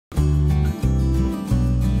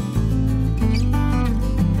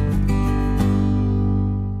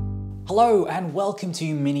Hello and welcome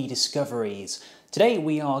to Mini Discoveries. Today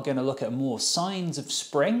we are going to look at more signs of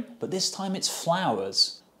spring, but this time it's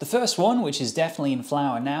flowers. The first one, which is definitely in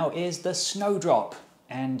flower now, is the snowdrop.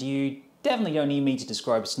 And you definitely don't need me to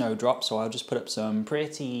describe a snowdrop, so I'll just put up some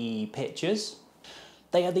pretty pictures.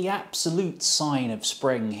 They are the absolute sign of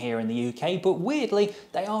spring here in the UK, but weirdly,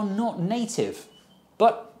 they are not native.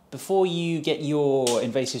 But before you get your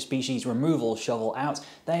invasive species removal shovel out,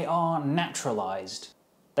 they are naturalised.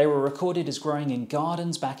 They were recorded as growing in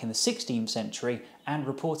gardens back in the 16th century and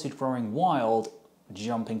reported growing wild,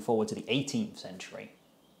 jumping forward to the 18th century.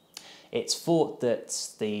 It's thought that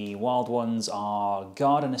the wild ones are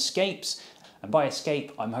garden escapes, and by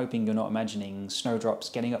escape I'm hoping you're not imagining snowdrops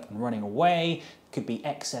getting up and running away. It could be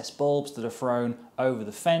excess bulbs that are thrown over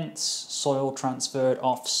the fence, soil transferred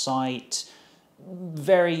off-site,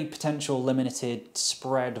 very potential limited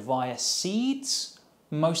spread via seeds.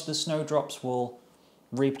 Most of the snowdrops will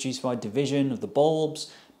reproduce by division of the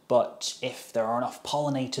bulbs, but if there are enough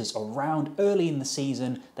pollinators around early in the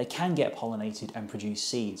season, they can get pollinated and produce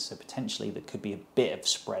seeds, so potentially there could be a bit of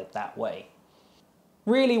spread that way.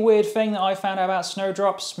 Really weird thing that I found out about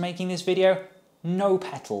snowdrops making this video, no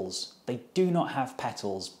petals. They do not have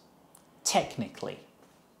petals, technically.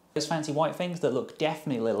 Those fancy white things that look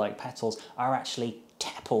definitely like petals are actually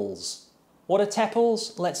tepals. What are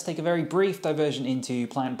tepals? Let's take a very brief diversion into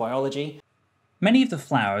plant biology. Many of the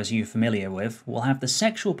flowers you're familiar with will have the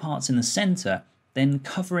sexual parts in the centre, then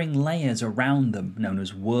covering layers around them known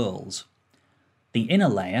as whorls. The inner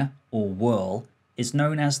layer, or whorl, is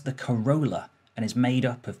known as the corolla and is made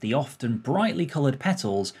up of the often brightly coloured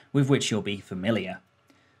petals with which you'll be familiar.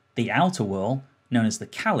 The outer whorl, known as the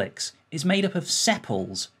calyx, is made up of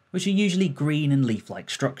sepals, which are usually green and leaf-like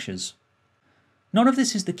structures. None of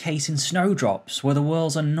this is the case in snowdrops, where the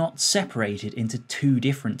whorls are not separated into two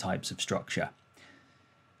different types of structure.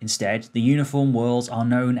 Instead, the uniform whorls are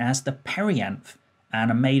known as the perianth and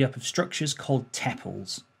are made up of structures called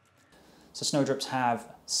tepals. So snowdrops have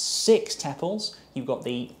 6 tepals. You've got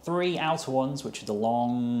the 3 outer ones, which are the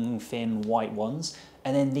long, thin, white ones,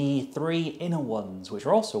 and then the 3 inner ones, which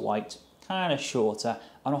are also white, kind of shorter,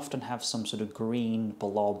 and often have some sort of green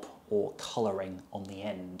blob or colouring on the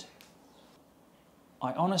end.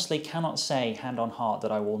 I honestly cannot say, hand on heart,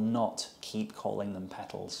 that I will not keep calling them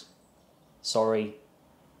petals. Sorry.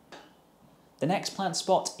 The next plant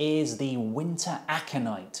spot is the winter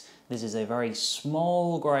aconite. This is a very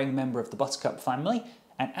small growing member of the buttercup family,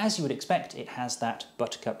 and as you would expect, it has that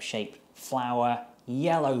buttercup-shaped flower,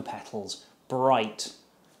 yellow petals, bright.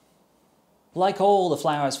 Like all the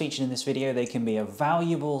flowers featured in this video, they can be a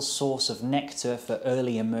valuable source of nectar for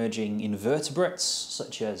early emerging invertebrates,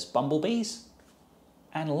 such as bumblebees.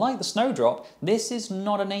 And like the snowdrop, this is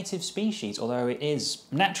not a native species, although it is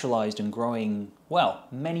naturalised and growing, well,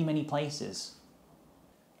 many places.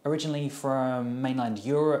 Originally from mainland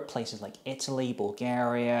Europe, places like Italy,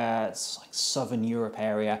 Bulgaria, it's like southern Europe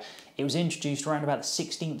area, it was introduced around about the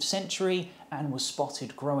 16th century and was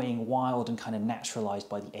spotted growing wild and kind of naturalised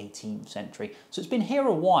by the 18th century. So it's been here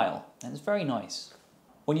a while, and it's very nice.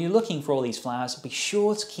 When you're looking for all these flowers, be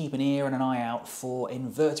sure to keep an ear and an eye out for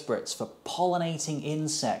invertebrates, for pollinating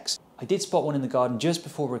insects. I did spot one in the garden just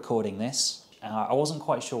before recording this. I wasn't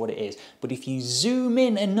quite sure what it is, but if you zoom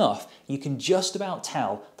in enough, you can just about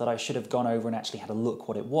tell that I should have gone over and actually had a look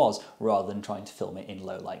what it was, rather than trying to film it in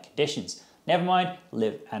low light conditions. Never mind,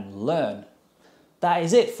 live and learn. That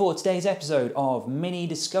is it for today's episode of Mini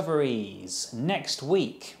Discoveries. Next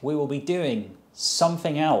week, we will be doing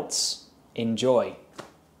something else. Enjoy.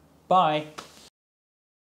 Bye.